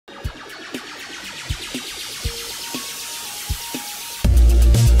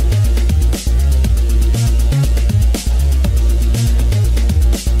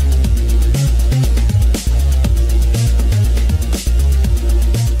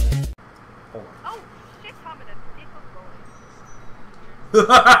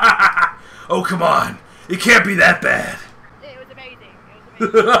Oh, come on. It can't be that bad. It was amazing. It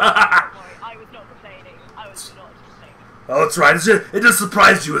was amazing. I was not complaining. I was not complaining. Oh, that's right. It just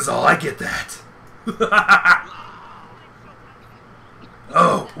surprised you is all. I get that.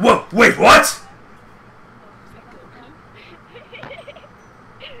 Oh, whoa, wait, what?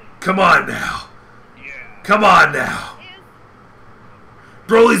 Come on now. Come on now.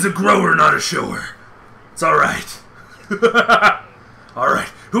 Broly's a grower, not a shower. It's alright. Alright,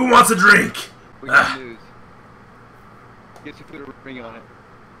 who wants a drink? We got news. Get you put a ring on it.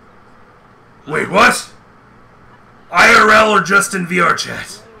 Wait, what? IRL or just in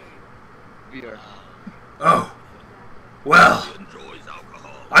VRchat? VR. Oh. Well.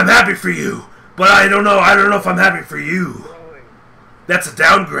 I'm happy for you, but I don't know if I'm happy for you. That's a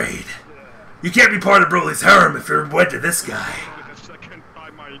downgrade. You can't be part of Broly's harem if you're wed to this guy.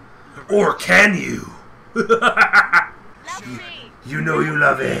 Or can you? You know you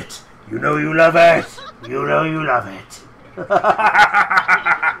love it. You know you love it. You know you love it.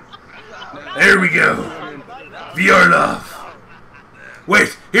 There we go. VR love.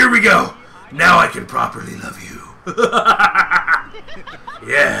 Wait, here we go. Now I can properly love you.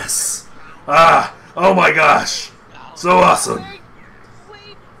 Yes. Ah, oh my gosh. So awesome.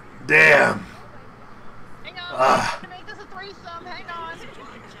 Damn.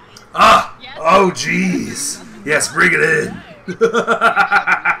 Oh jeez. Yes, bring it in.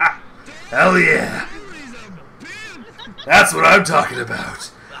 Hell yeah. That's what I'm talking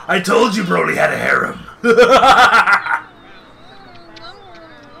about. I told you Broly had a harem.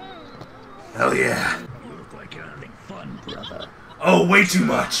 Hell yeah. You look like you're having fun, brother. Oh, way too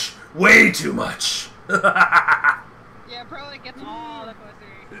much. Way too much. Yeah, Broly gets all the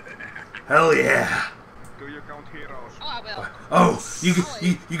pussy. Hell yeah. Do you count heroes? Oh, I will. Oh,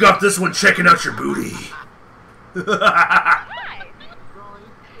 you got this one checking out your booty.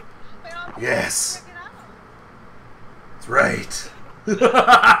 Yes. That's right. This is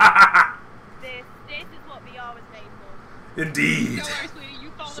what VR was made for. Indeed. Don't worry, sweetie. You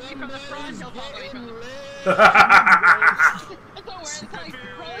follow me from the front, he'll follow me from the back. Don't worry, it's like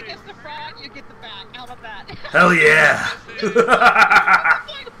Broly gets the front, you get the back. How about that? Hell yeah.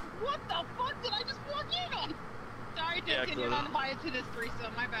 What the fuck did I just walk in on? Sorry, Diskin, you're not invited to this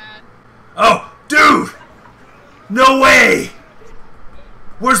threesome. My bad. Oh, dude! No way!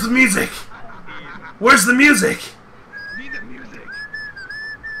 Where's the music? Where's the music?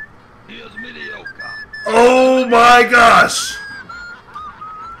 Oh my gosh!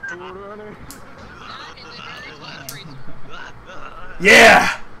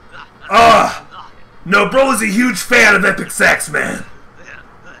 Yeah! No, bro is a huge fan of epic sex, man.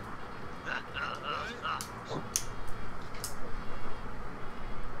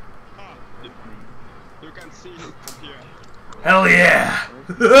 Hell yeah!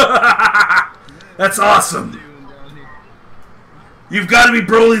 That's awesome! You've got to be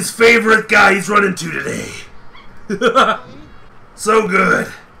Broly's favorite guy he's run into today. So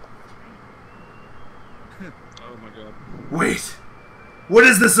good. Oh my god. Wait. What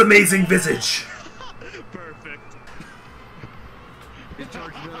is this amazing visage? Perfect.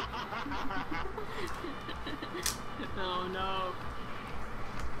 Oh no.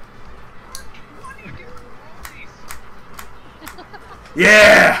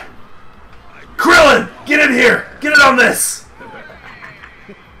 Yeah! Krillin! Get in here! Get it on this!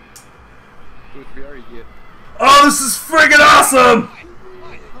 Oh, this is friggin' awesome!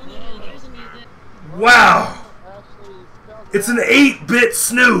 Wow! It's an 8-bit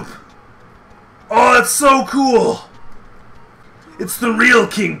Snoop! Oh, that's so cool! It's the real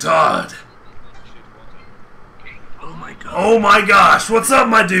King Todd! Oh my gosh, what's up,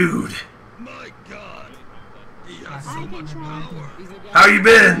 my dude? My God, he has so much power. How you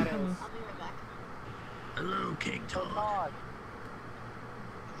been? Hello, King Todd.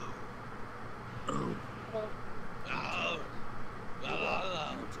 Oh.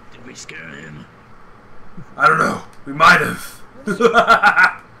 Did we scare him? I don't know. We might have.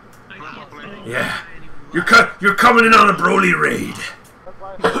 Yeah. You're coming in on a Broly raid.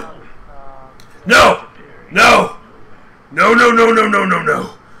 No! No! No, no, no, no, no, no,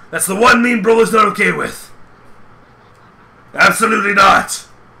 no. That's the one meme Broly's not okay with. Absolutely not.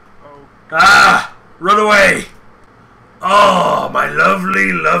 Ah! Run away. Oh, my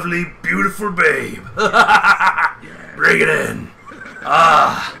lovely, lovely, beautiful babe. Bring it in.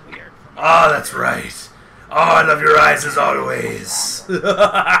 Ah. Ah, that's right. Oh, I love your eyes as always.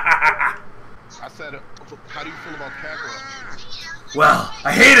 I said, how do you feel about Kakarot? Well,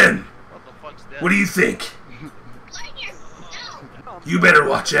 I hate him. What do you think? You better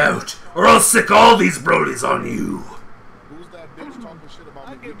watch out, or I'll sick all these Brolys on you. Who's that bitch talking shit about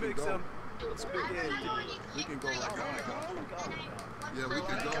me, I we can can make go. some spaghetti. We can go right now. Yeah, we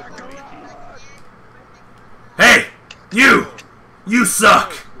can go, bro. Hey! You! You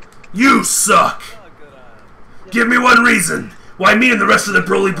suck! You suck! Give me one reason why me and the rest of the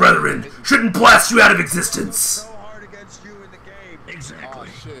Broly brethren shouldn't blast you out of existence. So hard against you in the game. Oh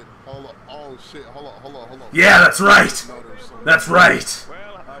shit. Hold up. Oh shit. Hold up. Yeah, that's right. That's right.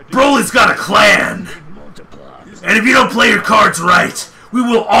 Broly's got a clan. And if you don't play your cards right, we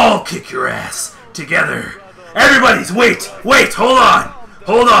will all kick your ass together. Everybody's wait, hold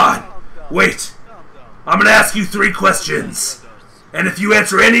on. Wait. I'm gonna ask you 3 questions. And if you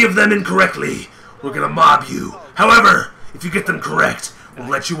answer any of them incorrectly, we're gonna mob you. However, if you get them correct, we'll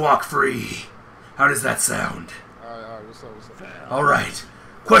let you walk free. How does that sound? Alright, what's up? Alright.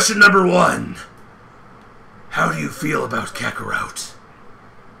 Question number 1. How do you feel about Kakarot?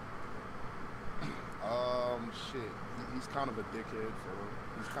 Shit. He's kind of a dickhead,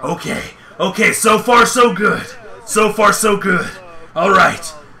 so... Okay, so far so good.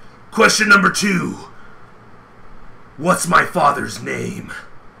 Alright. Question number 2. What's my father's name?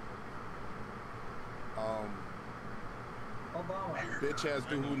 Bitch ass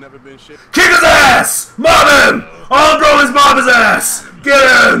dude who never been shit. Kick his ass! Mob him! All Broly's mob his ass! Get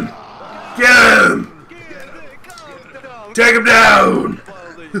him! Take him down!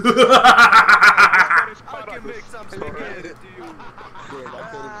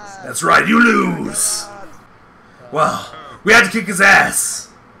 That's right, you lose! Well, we had to kick his ass.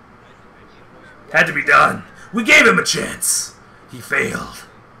 Had to be done. We gave him a chance. He failed.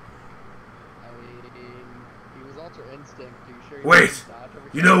 He was Ultra Instinct. Are you sure Wait,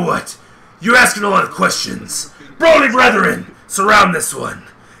 you know what? You're asking a lot of questions. Broly brethren, surround this one.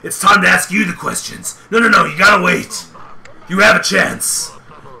 It's time to ask you the questions. No, you gotta wait. You have a chance.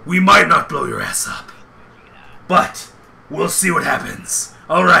 We might not blow your ass up. But, we'll see what happens.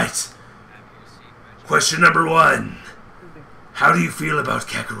 Alright. Question number 1. How do you feel about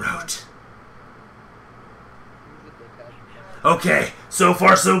Kakarot? Okay, so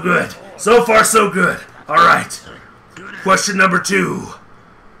far so good. Alright. Question number 2.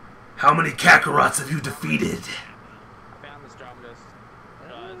 How many Kakarots have you defeated? I found the strongest.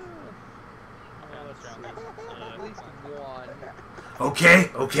 At least one.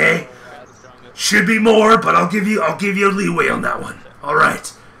 Okay. Should be more, but I'll give you a leeway on that one.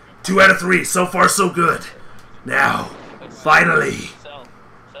 Alright. 2 out of 3. So far so good. Now, finally.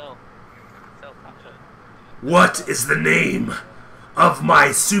 What is the name of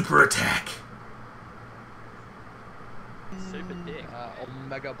my super attack? Super dick.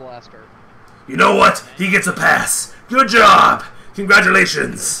 Omega Blaster. You know what? He gets a pass. Good job.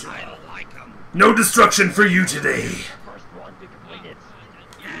 Congratulations. No destruction for you today.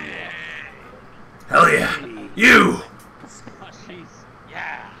 Hell yeah. You.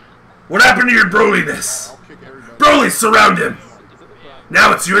 What happened to your Broliness? Broly, surround him.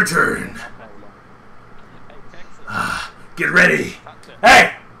 Now it's your turn. Get ready.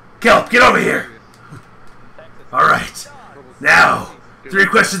 Hey! Kelp, get over here! Alright. Now, 3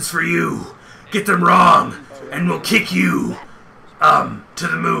 questions for you. Get them wrong, and we'll kick you, to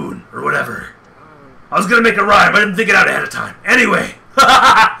the moon, or whatever. I was gonna make a rhyme, I didn't think it out ahead of time. Anyway!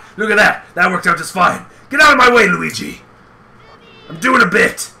 Look at that. That worked out just fine. Get out of my way, Luigi. I'm doing a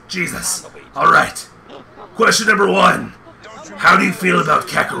bit. Jesus. Alright. Question number 1. How do you feel about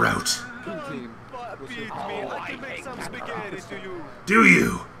Kakarot? Do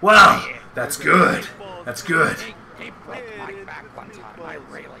you? Well, that's good.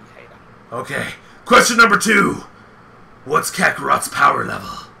 Okay. Question number 2. What's Kakarot's power level?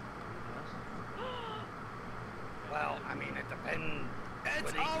 Well, I mean, it depends.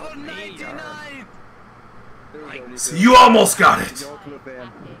 It's over 99! So you almost got it.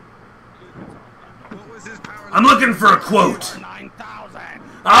 I'm looking for a quote. 9,000.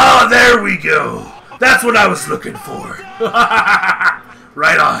 Ah, there we go. That's what I was looking for.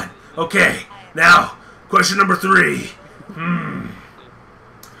 Right on. Okay, now, question number 3.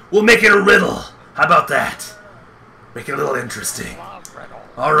 We'll make it a riddle. How about that? Make it a little interesting.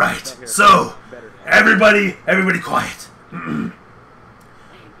 Alright, so, everybody quiet.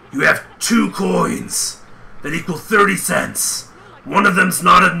 You have 2 coins that equal 30 cents. One of them's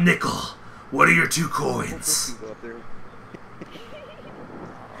not a nickel. What are your 2 coins? Let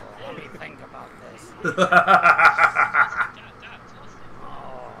me think about this.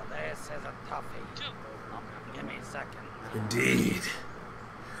 Oh, this is a toughie. Give me a second. Indeed.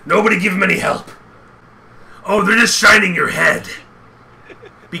 Nobody give him any help. Oh, they're just shining your head.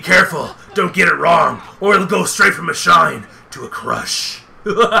 Be careful. Don't get it wrong, or it'll go straight from a shine to a crush.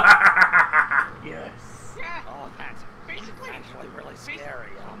 Yes. Oh, that's actually really scary.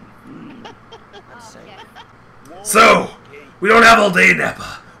 Let's see. So, we don't have all day,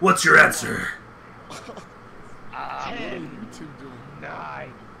 Nappa. What's your answer? 10,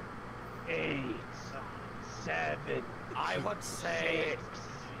 9, 8, 7. I would say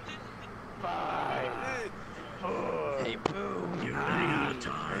 5, 4, 3, 2,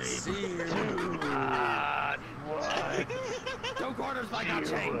 1. 2 quarters by not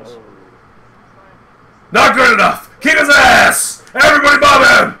change. Not good enough! Kick his ass! Everybody mob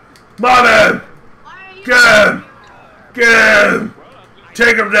him! Mob him! Get him! Get him!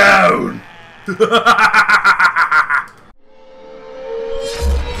 Take him down!